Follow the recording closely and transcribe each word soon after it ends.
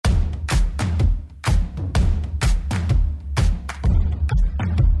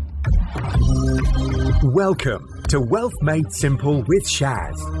Welcome to Wealth Made Simple with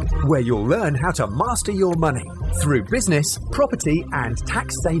Shaz, where you'll learn how to master your money through business, property, and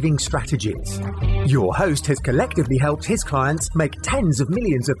tax-saving strategies. Your host has collectively helped his clients make tens of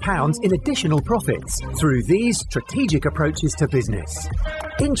millions of pounds in additional profits through these strategic approaches to business.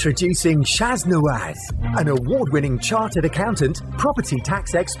 Introducing Shaz Nawaz, an award-winning chartered accountant, property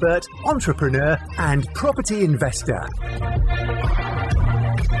tax expert, entrepreneur, and property investor.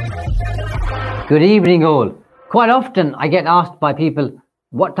 Good evening, all. Quite often, I get asked by people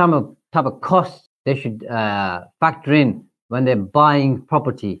what type of costs they should factor in when they're buying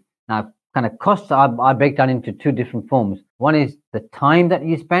property. Now, kind of costs I break down into two different forms. One is the time that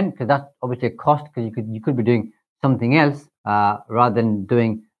you spend, because that's obviously a cost, because you could be doing something else rather than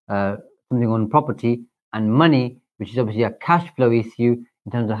doing something on property, and money, which is obviously a cash flow issue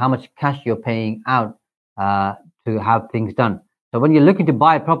in terms of how much cash you're paying out to have things done. So when you're looking to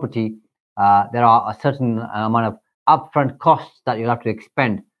buy a property, there are a certain amount of upfront costs that you'll have to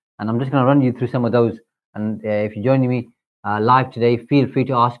expend. And I'm just going to run you through some of those. And if you're joining me live today, feel free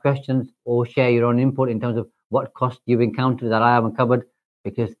to ask questions or share your own input in terms of what costs you've encountered that I haven't covered,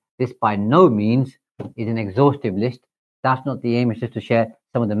 because this by no means is an exhaustive list. That's not the aim. It's just to share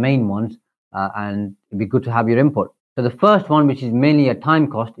some of the main ones, and it'd be good to have your input. So the first one, which is mainly a time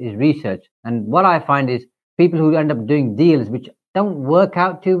cost, is research. And what I find is people who end up doing deals which don't work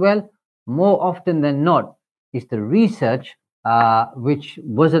out too well, more often than not, is the research which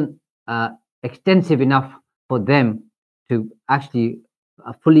wasn't extensive enough for them to actually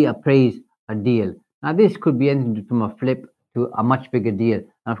fully appraise a deal. Now, this could be anything from a flip to a much bigger deal.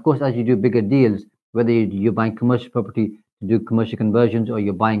 And of course, as you do bigger deals, whether you're buying commercial property to do commercial conversions, or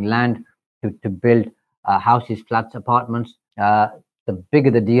you're buying land to build houses, flats, apartments, the bigger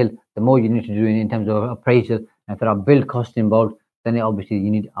the deal, the more you need to do in terms of appraisal. And if there are build costs involved, then obviously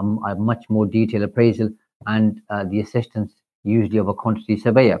you need a much more detailed appraisal and the assistance usually of a quantity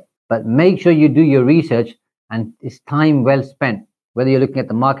surveyor. But make sure you do your research, and it's time well spent, whether you're looking at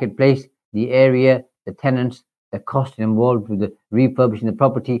the marketplace, the area, the tenants, the cost involved with the refurbishing the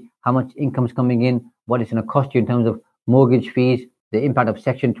property, how much income is coming in, what it's going to cost you in terms of mortgage fees, the impact of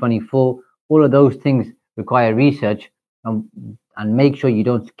Section 24. All of those things require research, and make sure you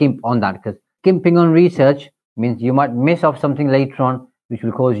don't skimp on that, because skimping on research means you might miss off something later on, which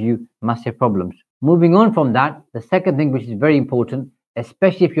will cause you massive problems. Moving on from that, the second thing, which is very important,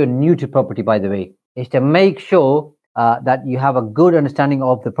 especially if you're new to property, by the way, is to make sure that you have a good understanding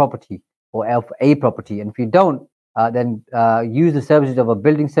of the property or of a property. And if you don't, then use the services of a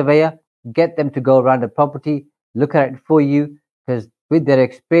building surveyor, get them to go around the property, look at it for you, because with their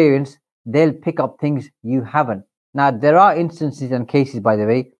experience, they'll pick up things you haven't. Now, there are instances and cases, by the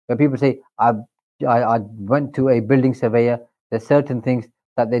way, where people say, I went to a building surveyor, there's certain things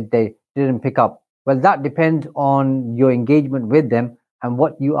that they didn't pick up. Well, that depends on your engagement with them and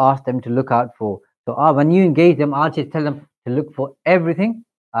what you ask them to look out for. So when you engage them, I'll just tell them to look for everything.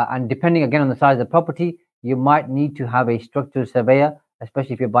 And depending again on the size of the property, you might need to have a structural surveyor,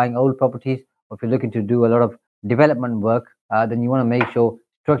 especially if you're buying old properties, or if you're looking to do a lot of development work, then you want to make sure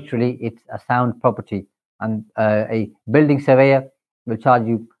structurally it's a sound property. And a building surveyor will charge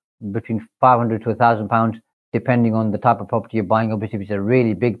you between £500 to £1,000, depending on the type of property you're buying. Obviously, if it's a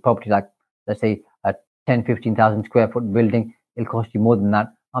really big property, like let's say a 10,000-15,000 square foot building, it'll cost you more than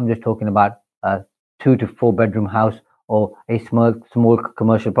that. I'm just talking about a 2 to 4 bedroom house or a small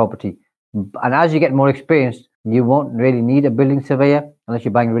commercial property. And as you get more experienced, you won't really need a building surveyor unless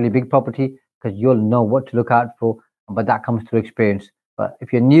you're buying a really big property, because you'll know what to look out for. But that comes through experience. But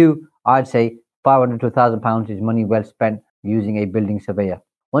if you're new, I'd say £500 to £1,000 is money well spent using a building surveyor.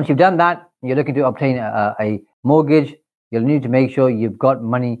 Once you've done that, you're looking to obtain a mortgage, you'll need to make sure you've got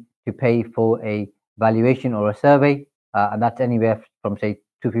money to pay for a valuation or a survey. And that's anywhere from, say,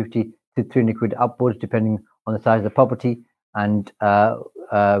 250 to 300 quid upwards, depending on the size of the property and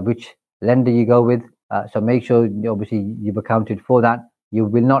which lender you go with. So make sure, obviously, you've accounted for that. You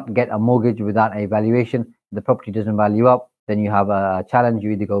will not get a mortgage without a valuation. If the property doesn't value up, then you have a challenge.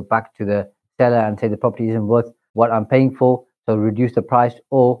 You either go back to the seller and say the property isn't worth what I'm paying for, so reduce the price,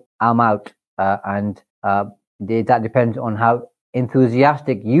 or I'm out. That depends on how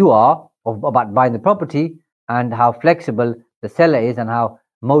enthusiastic you are about buying the property, and how flexible the seller is, and how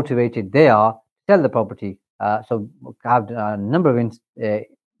motivated they are to sell the property. So I have a number of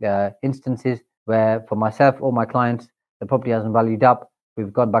instances where, for myself or my clients, the property hasn't valued up.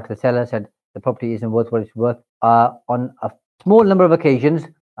 We've gone back to the seller, said the property isn't worth what it's worth. On a small number of occasions,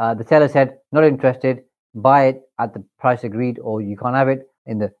 the seller said, not interested, buy it at the price agreed, or you can't have it.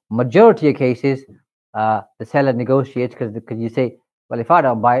 In the majority of cases, the seller negotiates, because you say, well, if I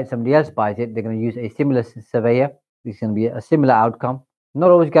don't buy it, somebody else buys it, they're going to use a similar surveyor. It's going to be a similar outcome.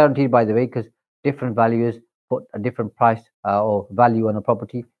 Not always guaranteed, by the way, because different valuers put a different price or value on a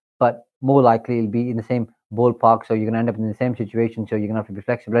property, but more likely it'll be in the same ballpark. So you're going to end up in the same situation. So you're going to have to be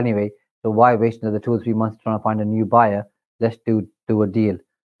flexible anyway. So why waste another 2 or 3 months trying to find a new buyer? Let's do a deal.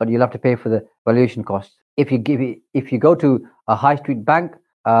 But you'll have to pay for the valuation costs. If you go to a high street bank,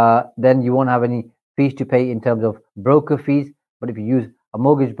 then you won't have any fees to pay in terms of broker fees. But if you use a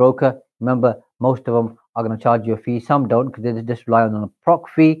mortgage broker, remember most of them are going to charge you a fee. Some don't because they just rely on a proc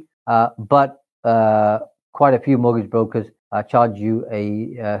fee. But quite a few mortgage brokers charge you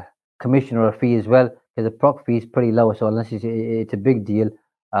a commission or a fee as well, because the proc fee is pretty low. So unless it's a big deal,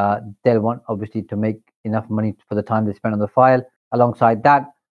 they'll want obviously to make enough money for the time they spend on the file. Alongside that,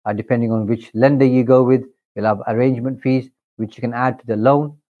 depending on which lender you go with, you'll have arrangement fees, which you can add to the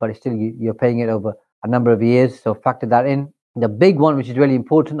loan, but it's still you're paying it over a number of years. So factor that in. The big one, which is really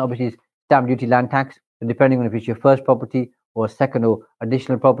important, obviously, is stamp duty, land tax. So depending on if it's your first property or second or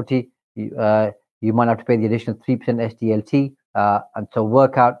additional property, you might have to pay the additional 3% SDLT. And so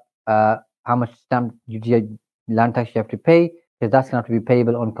work out how much stamp duty, land tax you have to pay, because that's going to have to be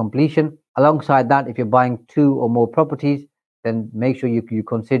payable on completion. Alongside that, if you're buying 2 or more properties, then make sure you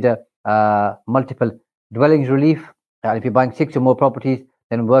consider multiple dwellings relief. If you're buying 6 or more properties,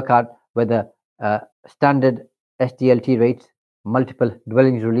 then work out whether standard SDLT rates, multiple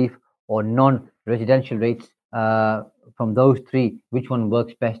dwellings relief, or non-residential rates from those 3, which one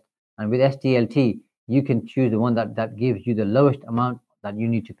works best. And with SDLT, you can choose the one that gives you the lowest amount that you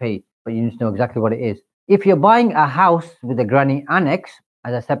need to pay, but you need to know exactly what it is. If you're buying a house with a granny annex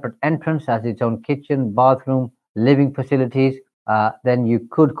as a separate entrance, as its own kitchen, bathroom, living facilities, then you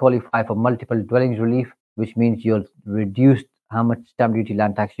could qualify for multiple dwellings relief, which means you'll reduce how much stamp duty,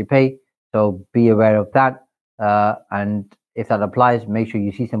 land tax you pay. So be aware of that. And if that applies, make sure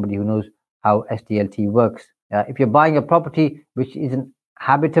you see somebody who knows how SDLT works. If you're buying a property which isn't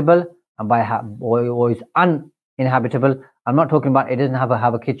habitable, and or is uninhabitable, I'm not talking about it doesn't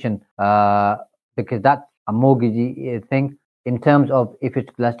have a kitchen, because that's a mortgagee thing. In terms of if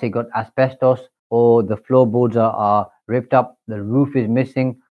it's, let's say, got asbestos, or the floorboards are ripped up, the roof is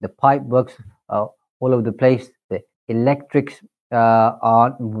missing, the pipe works all over the place, the electrics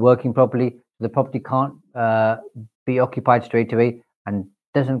aren't working properly, the property can't be occupied straight away and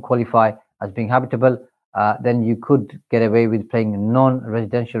doesn't qualify as being habitable, then you could get away with paying a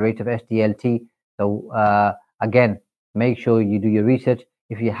non-residential rate of SDLT. So again, make sure you do your research.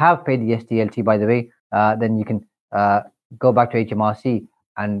 If you have paid the SDLT, by the way, then you can go back to HMRC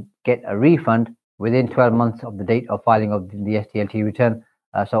and get a refund within 12 months of the date of filing of the SDLT return.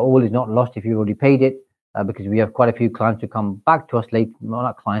 So all is not lost if you've already paid it, because we have quite a few clients who come back to us late, well,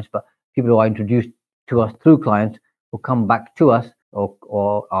 not clients, but people who are introduced to us through clients who come back to us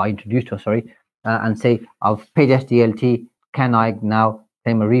or are introduced to us, and say, I've paid SDLT, can I now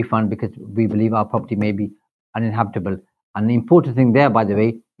claim a refund because we believe our property may be uninhabitable? And the important thing there, by the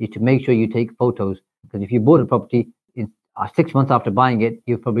way, is to make sure you take photos, because if you bought a property in 6 months after buying it,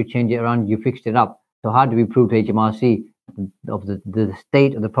 you've probably changed it around, you fixed it up. So how do we prove to HMRC of the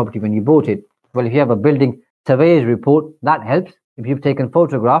state of the property when you bought it? Well, if you have a building surveyor's report, that helps. If you've taken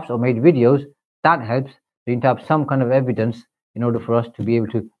photographs or made videos, that helps. So you need to have some kind of evidence in order for us to be able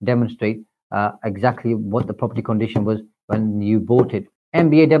to demonstrate exactly what the property condition was when you bought it.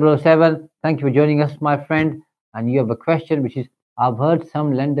 MBA 007, thank you for joining us, my friend. And you have a question, which is, I've heard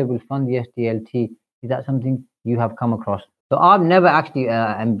some lender will fund the SDLT. Is that something you have come across? So I've never actually,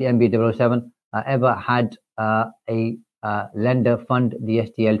 MBA 007, ever had a lender fund the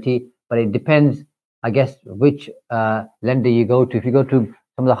SDLT, but it depends, I guess, which lender you go to. If you go to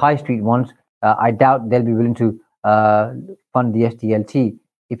some of the high street ones, I doubt they'll be willing to fund the SDLT.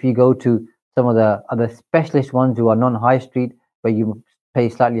 If you go to some of the other specialist ones who are non-high street, where you pay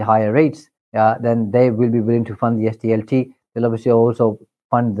slightly higher rates, then they will be willing to fund the SDLT. They'll obviously also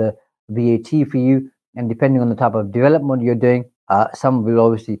fund the VAT for you. And depending on the type of development you're doing, some will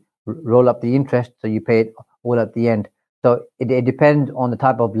obviously roll up the interest, so you pay it all at the end. So it depends on the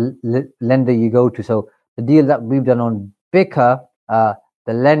type of lender you go to. So the deal that we've done on Bicker, the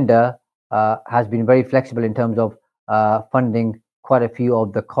lender has been very flexible in terms of funding quite a few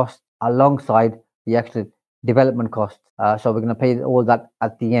of the costs alongside the actual development costs. So we're going to pay all that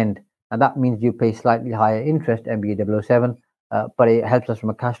at the end. And that means you pay slightly higher interest, MBA 007, but it helps us from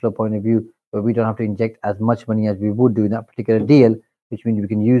a cash flow point of view, where we don't have to inject as much money as we would do in that particular deal, which means we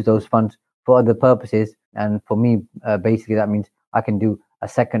can use those funds for other purposes. And for me, basically, that means I can do a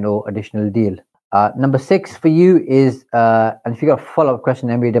second or additional deal. Number 6 for you is, and if you got a follow-up question,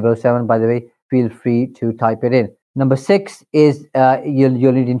 MBA 007, by the way, feel free to type it in. Number six is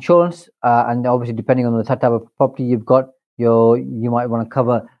you'll need insurance, and obviously depending on the type of property you've got, you might want to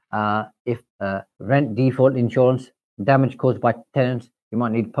cover if rent default insurance, damage caused by tenants. You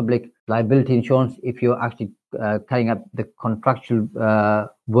might need public liability insurance if you're actually carrying out the contractual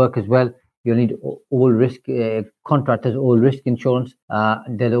work as well. You'll need all risk contractors, all risk insurance.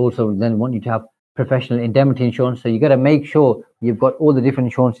 They'll also then want you to have professional indemnity insurance. So you got to make sure you've got all the different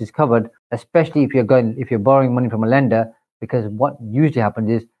insurances covered, especially if you're borrowing money from a lender, because what usually happens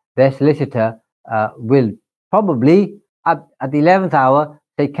is their solicitor will probably at the 11th hour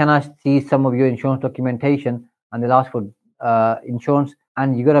say, "Can I see some of your insurance documentation?" And they'll ask for insurance,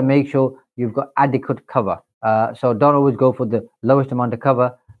 and you got to make sure you've got adequate cover. So don't always go for the lowest amount of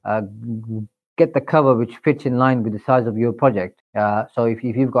cover. Get the cover which fits in line with the size of your project. So if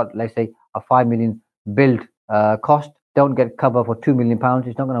you've got, let's say, a 5 million build cost, don't get cover for £2 million.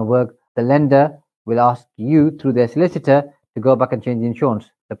 It's not going to work. The lender will ask you through their solicitor to go back and change the insurance.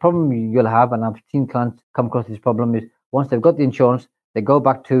 The problem you'll have, and I've seen clients come across this problem, is once they've got the insurance, they go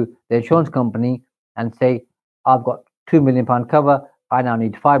back to the insurance company and say, "I've got £2 million cover. I now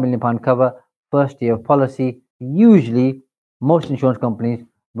need £5 million cover. First year of policy." Usually, most insurance companies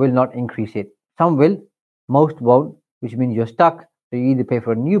will not increase it. Some will, most won't, which means you're stuck. So you either pay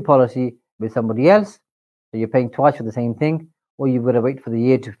for a new policy with somebody else, so you're paying twice for the same thing, or you've got to wait for the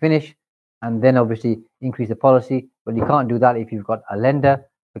year to finish and then obviously increase the policy. But you can't do that if you've got a lender,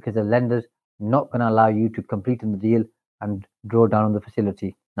 because the lender's not going to allow you to complete on the deal and draw down on the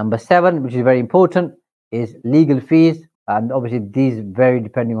facility. Number 7, which is very important, is legal fees. And obviously these vary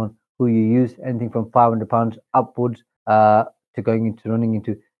depending on who you use, anything from £500 upwards to going into running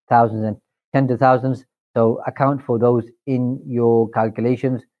into thousands and tens of thousands. So account for those in your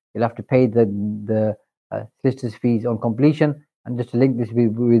calculations. You'll have to pay the solicitor's fees on completion. And just to link this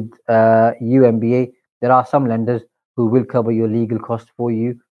with UMBA, there are some lenders who will cover your legal costs for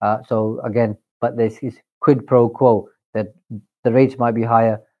you. So again, but this is quid pro quo, that the rates might be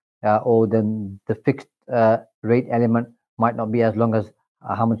higher, or then the fixed rate element might not be as long as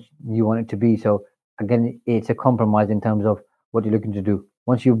how much you want it to be. So again, it's a compromise in terms of what you're looking to do.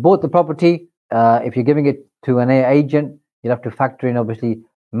 Once you've bought the property, if you're giving it to an agent, you'll have to factor in obviously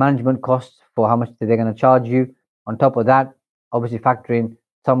management costs for how much they're going to charge you. On top of that, obviously factor in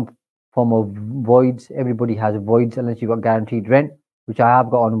some form of voids. Everybody has voids unless you've got guaranteed rent, which I have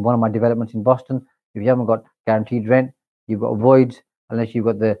got on one of my developments in Boston. If you haven't got guaranteed rent, you've got voids unless you've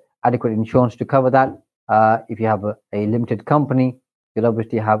got the adequate insurance to cover that. If you have a limited company, you'll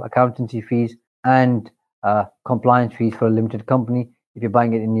obviously have accountancy fees and compliance fees for a limited company. If you're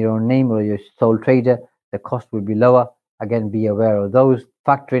buying it in your own name or you're sole trader, the cost will be lower. Again, be aware of those.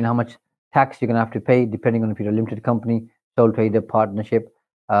 Factor in how much tax you're going to have to pay depending on if you're a limited company, sole trader, partnership.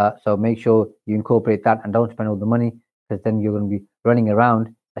 So make sure you incorporate that and don't spend all the money, because then you're going to be running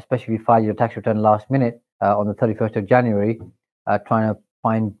around, especially if you file your tax return last minute on the 31st of January, trying to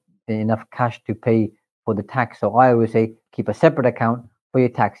find enough cash to pay for the tax. So I always say keep a separate account for your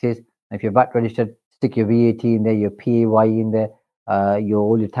taxes. If you're VAT registered, stick your VAT in there, your PAYE in there,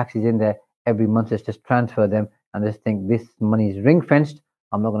 all your taxes in there. Every month, just transfer them and just think this money is ring fenced.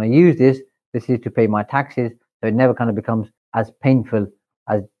 I'm not going to use this. This is to pay my taxes. So it never kind of becomes as painful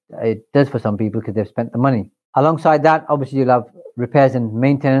as it does for some people because they've spent the money. Alongside that, obviously you'll have repairs and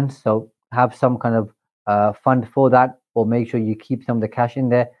maintenance. So have some kind of fund for that, or make sure you keep some of the cash in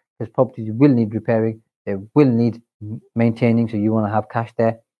there, because properties will need repairing. They will need maintaining. So you want to have cash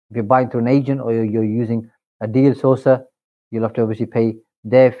there. If you're buying through an agent or you're using a deal sourcer, you'll have to obviously pay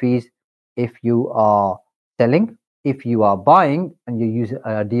their fees. If you are selling, if you are buying and you use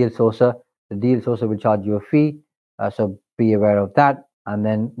a deal sourcer, the deal sourcer will charge you a fee. So be aware of that. And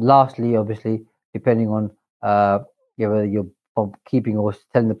then lastly, obviously, depending on whether you're keeping or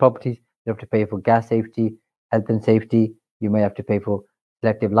selling the properties, you have to pay for gas safety, health and safety. You may have to pay for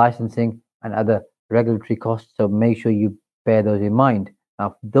selective licensing and other regulatory costs. So make sure you bear those in mind.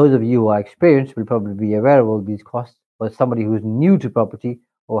 Now, those of you who are experienced will probably be aware of all these costs, but somebody who's new to property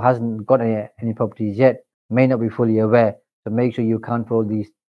or hasn't got any properties yet may not be fully aware. So make sure you account for all these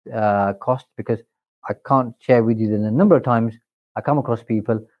costs, because I can't share with you the number of times I come across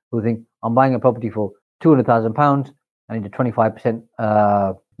people who think I'm buying a property for £200,000. I need a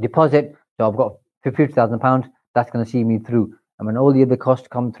 25% deposit. So I've got £50,000. That's going to see me through. And when all the other costs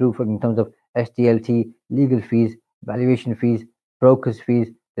come through in terms of SDLT, legal fees, valuation fees, brokers fees,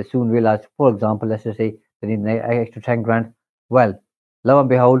 they soon realize, for example, let's just say they need an extra 10 grand. Well, lo and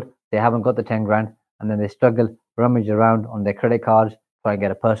behold, they haven't got the 10 grand, and then they struggle, rummage around on their credit cards, try and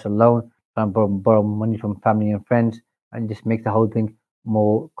get a personal loan, try and borrow money from family and friends, and just make the whole thing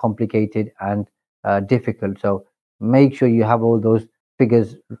more complicated and difficult. So make sure you have all those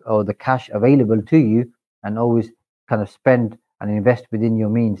figures or the cash available to you, and always kind of spend and invest within your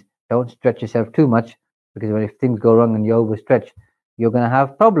means. Don't stretch yourself too much, because if things go wrong and you overstretch, you're going to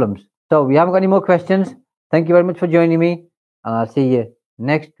have problems. So we haven't got any more questions. Thank you very much for joining me, and I'll see you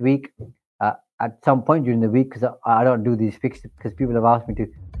next week at some point during the week, because I don't do these fixed, because people have asked me to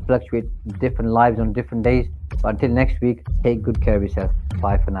fluctuate different lives on different days. But until next week, take good care of yourself.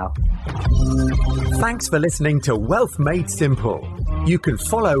 Bye for now. Thanks for listening to Wealth Made Simple. You can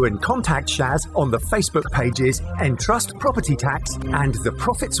follow and contact Shaz on the Facebook pages Entrust Property Tax and The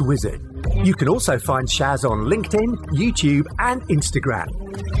Profits Wizard. You can also find Shaz on LinkedIn, YouTube and Instagram.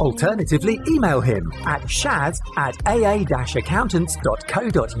 Alternatively, email him at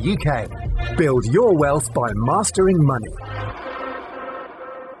shaz@aa-accountants.co.uk. Build your wealth by mastering money.